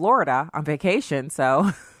I'm in Florida on vacation,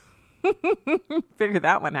 so figure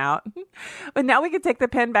that one out. But now we can take the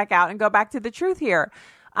pen back out and go back to the truth here.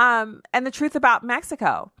 And the truth about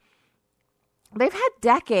Mexico. They've had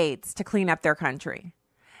decades to clean up their country.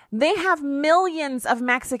 They have millions of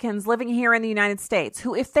Mexicans living here in the United States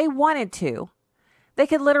who, if they wanted to, they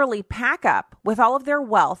could literally pack up with all of their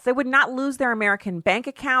wealth. They would not lose their American bank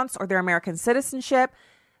accounts or their American citizenship.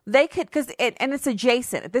 They could, and it's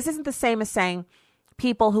adjacent. This isn't the same as saying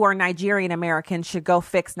people who are Nigerian Americans should go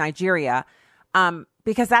fix Nigeria,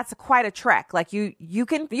 because that's quite a trek. Like you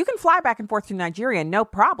can fly back and forth to Nigeria, no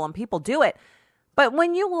problem. People do it. But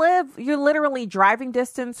when you live, you're literally driving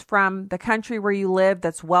distance from the country where you live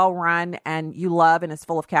that's well run and you love and is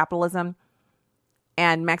full of capitalism,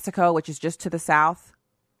 and Mexico, which is just to the south.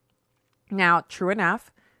 Now, true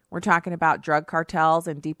enough, we're talking about drug cartels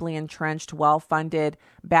and deeply entrenched, well-funded,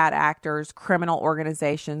 bad actors, criminal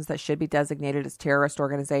organizations that should be designated as terrorist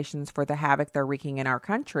organizations for the havoc they're wreaking in our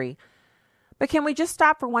country. But can we just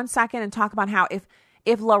stop for 1 second and talk about how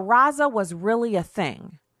if La Raza was really a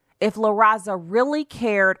thing, if La Raza really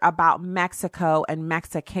cared about Mexico and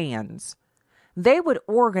Mexicans, they would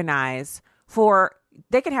organize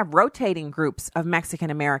they could have rotating groups of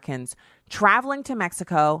Mexican Americans traveling to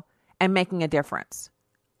Mexico and making a difference.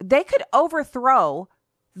 They could overthrow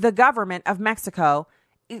the government of Mexico.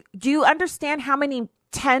 Do you understand how many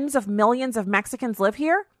tens of millions of Mexicans live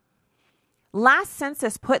here? Last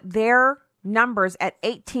census put their numbers at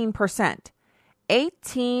 18%.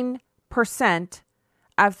 18%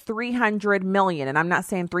 of 300 million. And I'm not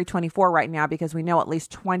saying 324 right now because we know at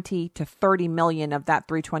least 20 to 30 million of that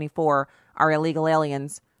 324 are illegal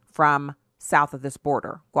aliens from south of this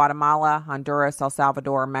border. Guatemala, Honduras, El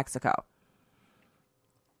Salvador, Mexico.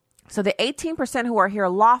 So the 18% who are here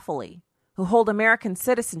lawfully, who hold American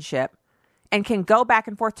citizenship and can go back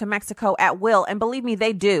and forth to Mexico at will, and believe me,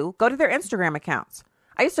 they do, go to their Instagram accounts.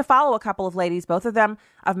 I used to follow a couple of ladies, both of them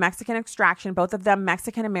of Mexican extraction, both of them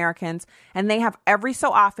Mexican Americans, and they have every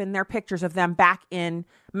so often their pictures of them back in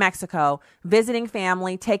Mexico, visiting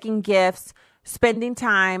family, taking gifts, spending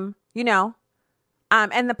time,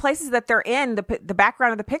 and the places that they're in, the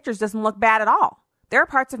background of the pictures doesn't look bad at all. There are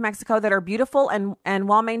parts of Mexico that are beautiful and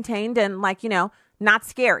well-maintained and not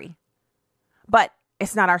scary. But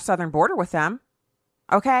it's not our southern border with them.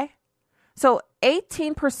 Okay? So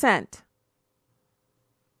 18%.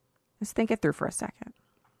 Let's think it through for a second.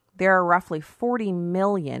 There are roughly 40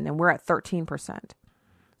 million and we're at 13%.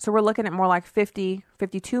 So we're looking at more like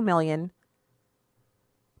 52 million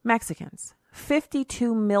Mexicans.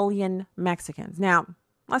 52 million Mexicans. Now,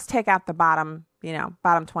 let's take out the bottom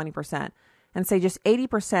 20%. And say just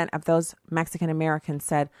 80% of those Mexican Americans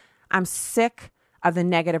said, I'm sick of the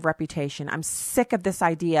negative reputation. I'm sick of this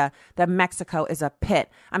idea that Mexico is a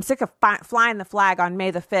pit. I'm sick of flying the flag on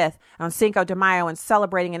May the 5th on Cinco de Mayo and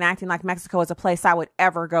celebrating and acting like Mexico is a place I would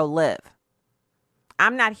ever go live.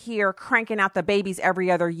 I'm not here cranking out the babies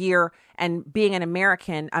every other year and being an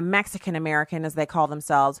American, a Mexican American as they call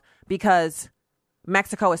themselves, because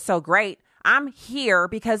Mexico is so great. I'm here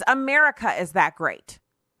because America is that great.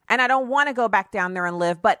 And I don't want to go back down there and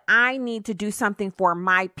live, but I need to do something for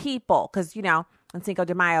my people. Because, you know, in Cinco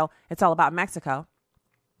de Mayo, it's all about Mexico.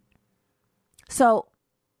 So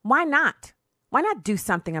why not? Why not do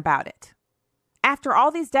something about it? After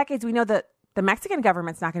all these decades, we know that the Mexican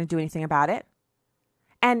government's not going to do anything about it.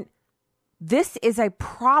 And this is a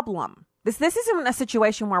problem. This isn't a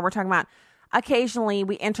situation where we're talking about occasionally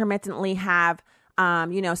we intermittently have,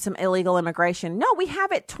 some illegal immigration. No, we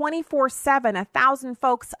have it 24/7, 1,000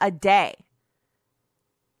 folks a day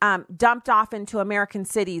dumped off into American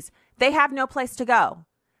cities. They have no place to go.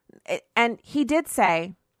 And he did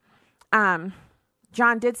say,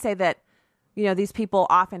 John did say that, you know, these people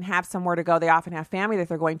often have somewhere to go. They often have family that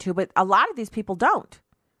they're going to, but a lot of these people don't.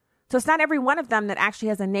 So it's not every one of them that actually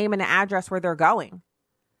has a name and an address where they're going.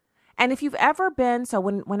 And if you've ever been, so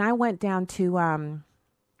when I went down to,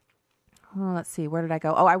 let's see, where did I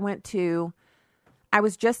go? I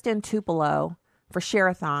was just in Tupelo for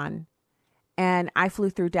Sherathon, and I flew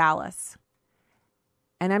through Dallas.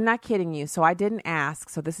 And I'm not kidding you, so I didn't ask,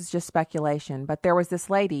 so this is just speculation, but there was this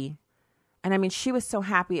lady, and I mean, she was so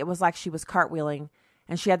happy. It was like she was cartwheeling,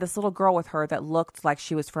 and she had this little girl with her that looked like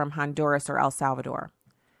she was from Honduras or El Salvador.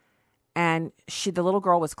 And the little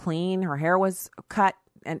girl was clean. Her hair was cut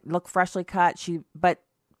and looked freshly cut. But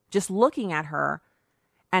just looking at her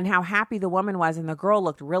and how happy the woman was, and the girl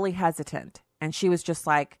looked really hesitant. And she was just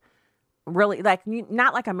like, really, like,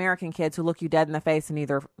 not like American kids who look you dead in the face and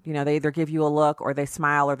they either give you a look or they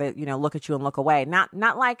smile or they, look at you and look away.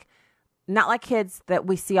 Not like kids that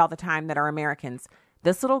we see all the time that are Americans.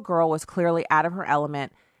 This little girl was clearly out of her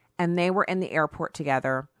element, and they were in the airport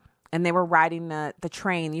together. And they were riding the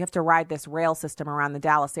train. You have to ride this rail system around the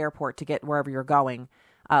Dallas airport to get wherever you're going,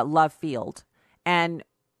 Love Field. And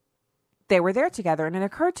they were there together. And it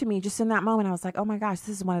occurred to me just in that moment, I was like, oh my gosh,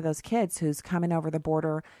 this is one of those kids who's coming over the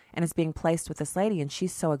border and is being placed with this lady. And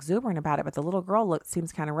she's so exuberant about it. But the little girl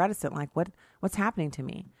seems kind of reticent, like, what's happening to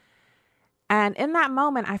me? And in that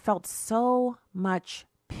moment, I felt so much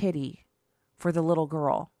pity for the little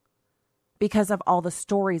girl, because of all the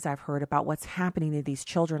stories I've heard about what's happening to these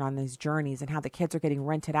children on these journeys and how the kids are getting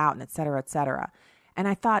rented out and et cetera, et cetera. And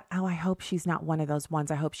I thought, oh, I hope she's not one of those ones.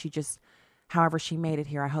 I hope she just, however she made it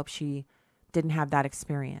here, I hope she didn't have that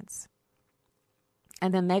experience.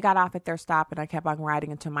 And then they got off at their stop, and I kept on riding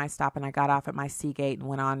into my stop, and I got off at my Seagate and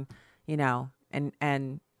went on,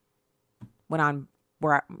 and went on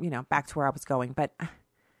where, back to where I was going. But I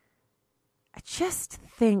just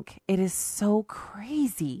think it is so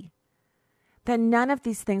crazy that none of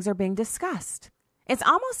these things are being discussed. It's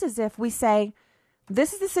almost as if we say,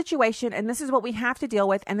 this is the situation and this is what we have to deal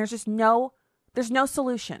with, and there's no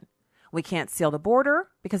solution. We can't seal the border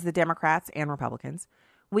because of the Democrats and Republicans.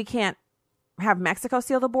 We can't have Mexico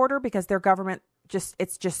seal the border because their government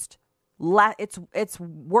it's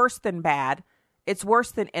worse than bad. It's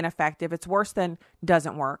worse than ineffective. It's worse than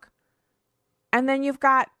doesn't work. And then you've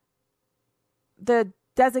got the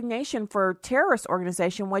designation for terrorist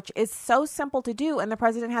organization, which is so simple to do, and the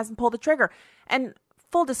president hasn't pulled the trigger. And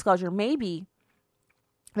full disclosure, maybe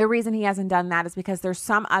the reason he hasn't done that is because there's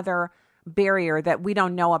some other barrier that we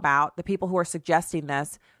don't know about. The people who are suggesting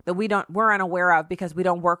this that we're unaware of because we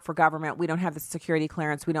don't work for government. We don't have the security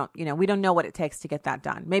clearance. We don't know what it takes to get that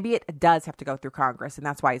done. Maybe it does have to go through Congress, and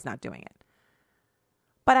that's why he's not doing it.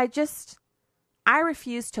 But I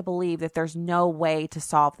refuse to believe that there's no way to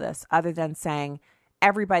solve this other than saying,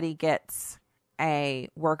 everybody gets a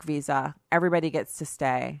work visa. Everybody gets to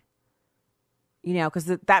stay, because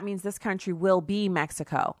that means this country will be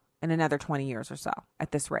Mexico in another 20 years or so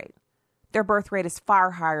at this rate. Their birth rate is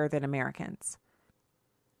far higher than Americans.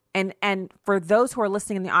 And for those who are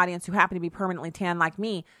listening in the audience who happen to be permanently tan like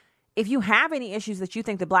me, if you have any issues that you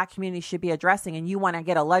think the Black community should be addressing and you want to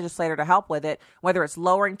get a legislator to help with it, whether it's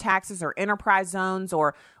lowering taxes or enterprise zones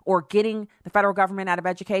or getting the federal government out of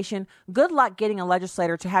education, good luck getting a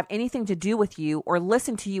legislator to have anything to do with you or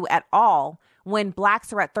listen to you at all when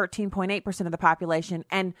Blacks are at 13.8% of the population,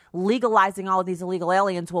 and legalizing all of these illegal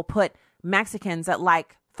aliens will put Mexicans at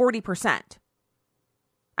like 40%.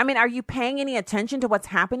 I mean, are you paying any attention to what's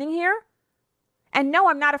happening here? And no,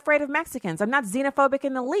 I'm not afraid of Mexicans. I'm not xenophobic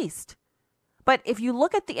in the least. But if you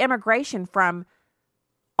look at the immigration from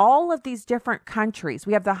all of these different countries,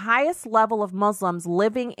 we have the highest level of Muslims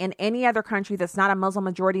living in any other country that's not a Muslim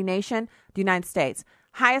majority nation, the United States.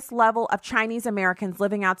 Highest level of Chinese Americans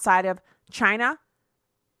living outside of China,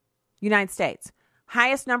 United States.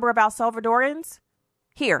 Highest number of El Salvadorians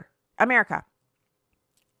here, America.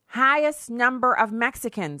 Highest number of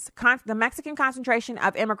Mexicans, the Mexican concentration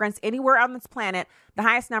of immigrants anywhere on this planet, the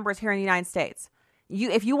highest number is here in the United States.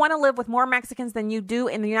 If you want to live with more Mexicans than you do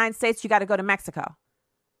in the United States, you got to go to Mexico.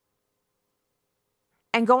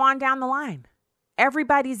 and go on down the line.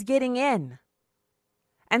 Everybody's getting in.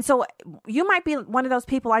 And so you might be one of those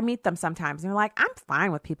people. I meet them sometimes and they're like, I'm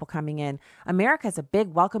fine with people coming in. America is a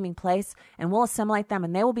big welcoming place and we'll assimilate them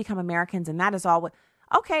and they will become Americans. And that is all.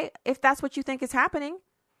 Okay, if that's what you think is happening.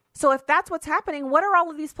 So if that's what's happening, what are all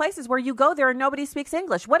of these places where you go there and nobody speaks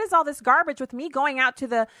English? What is all this garbage with me going out to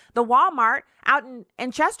the Walmart out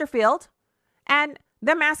in Chesterfield and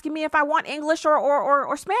them asking me if I want English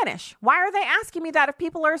or Spanish? Why are they asking me that if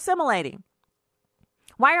people are assimilating?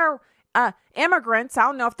 Why are immigrants, I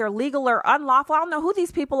don't know if they're legal or unlawful, I don't know who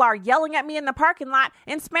these people are, yelling at me in the parking lot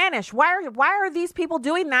in Spanish? Why are these people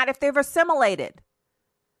doing that if they've assimilated?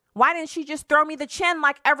 Why didn't she just throw me the chin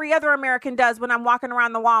like every other American does when I'm walking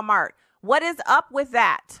around the Walmart? What is up with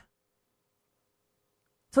that?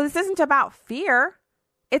 So this isn't about fear.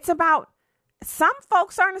 It's about some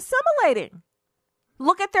folks aren't assimilating.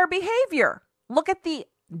 Look at their behavior. Look at the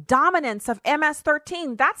dominance of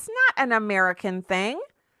MS-13. That's not an American thing.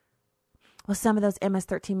 Well, some of those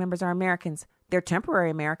MS-13 members are Americans. They're temporary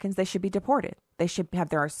Americans. They should be deported. They should have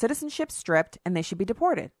their citizenship stripped and they should be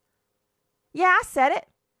deported. Yeah, I said it.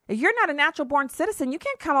 If you're not a natural born citizen, you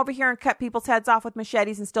can't come over here and cut people's heads off with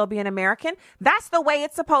machetes and still be an American. That's the way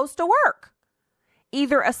it's supposed to work.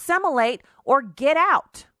 Either assimilate or get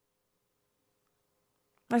out.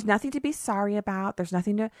 There's nothing to be sorry about.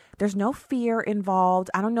 There's no fear involved.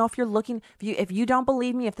 I don't know if you're looking, if you don't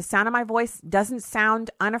believe me, if the sound of my voice doesn't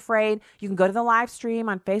sound unafraid, you can go to the live stream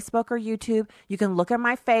on Facebook or YouTube. You can look at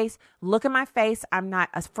my face. Look at my face. I'm not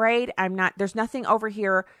afraid. There's nothing over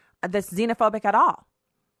here that's xenophobic at all.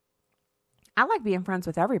 I like being friends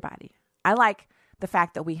with everybody. I like the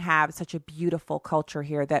fact that we have such a beautiful culture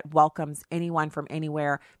here that welcomes anyone from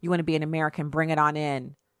anywhere. You want to be an American, bring it on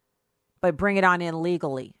in. But bring it on in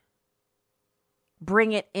legally.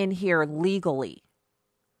 Bring it in here legally.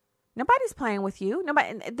 Nobody's playing with you.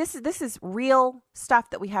 Nobody. This is real stuff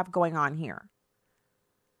that we have going on here.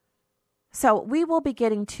 So we will be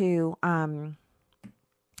getting to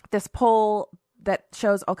this poll that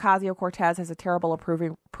shows Ocasio-Cortez has a terrible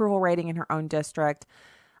approval rating in her own district.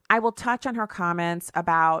 I will touch on her comments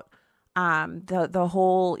about the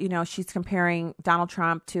whole, she's comparing Donald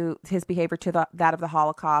Trump to his behavior to that of the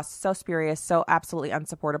Holocaust. So spurious, so absolutely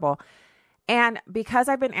unsupportable. And because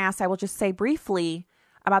I've been asked, I will just say briefly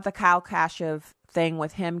about the Kyle Kashuv thing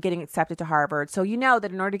with him getting accepted to Harvard. So you know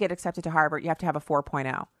that in order to get accepted to Harvard, you have to have a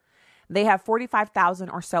 4.0. They have 45,000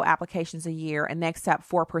 or so applications a year, and they accept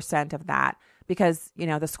 4% of that because,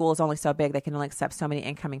 the school is only so big, they can only accept so many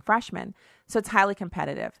incoming freshmen. So it's highly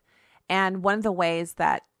competitive. And one of the ways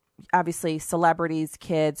that obviously celebrities,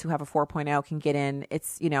 kids who have a 4.0 can get in,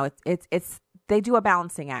 they do a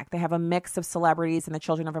balancing act. They have a mix of celebrities and the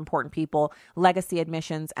children of important people, legacy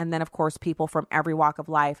admissions, and then, of course, people from every walk of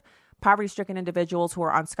life. Poverty-stricken individuals who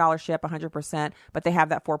are on scholarship 100%, but they have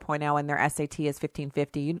that 4.0 and their SAT is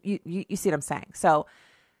 1550. You see what I'm saying? So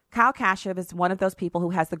Kyle Kashuv is one of those people who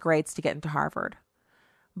has the grades to get into Harvard.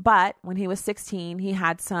 But when he was 16, he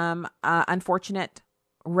had some unfortunate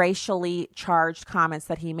racially charged comments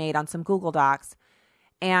that he made on some Google Docs.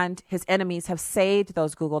 And his enemies have saved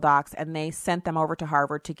those Google Docs and they sent them over to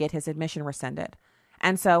Harvard to get his admission rescinded.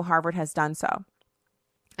 And so Harvard has done so.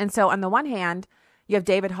 And so on the one hand, you have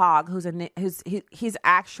David Hogg, he's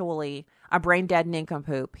actually a brain dead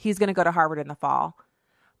nincompoop. He's going to go to Harvard in the fall.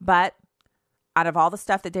 But out of all the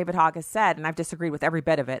stuff that David Hogg has said, and I've disagreed with every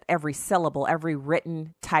bit of it, every syllable, every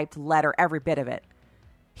written, typed letter, every bit of it,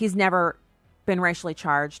 he's never been racially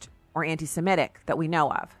charged or anti-Semitic that we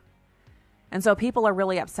know of. And so people are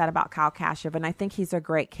really upset about Kyle Kashuv, and I think he's a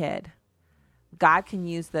great kid. God can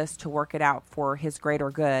use this to work it out for his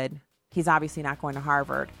greater good. He's obviously not going to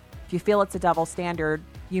Harvard. If you feel it's a double standard,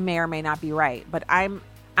 you may or may not be right. But I'm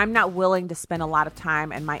not willing to spend a lot of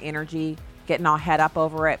time and my energy getting all head up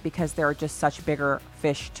over it because there are just such bigger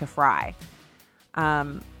fish to fry.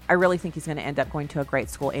 I really think he's going to end up going to a great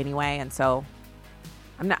school anyway, and so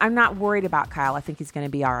I'm not worried about Kyle. I think he's going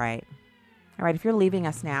to be all right. All right, if you're leaving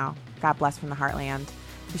us now, God bless from the Heartland.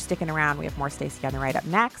 If you're sticking around, we have more Stacey on the Right up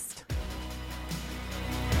next.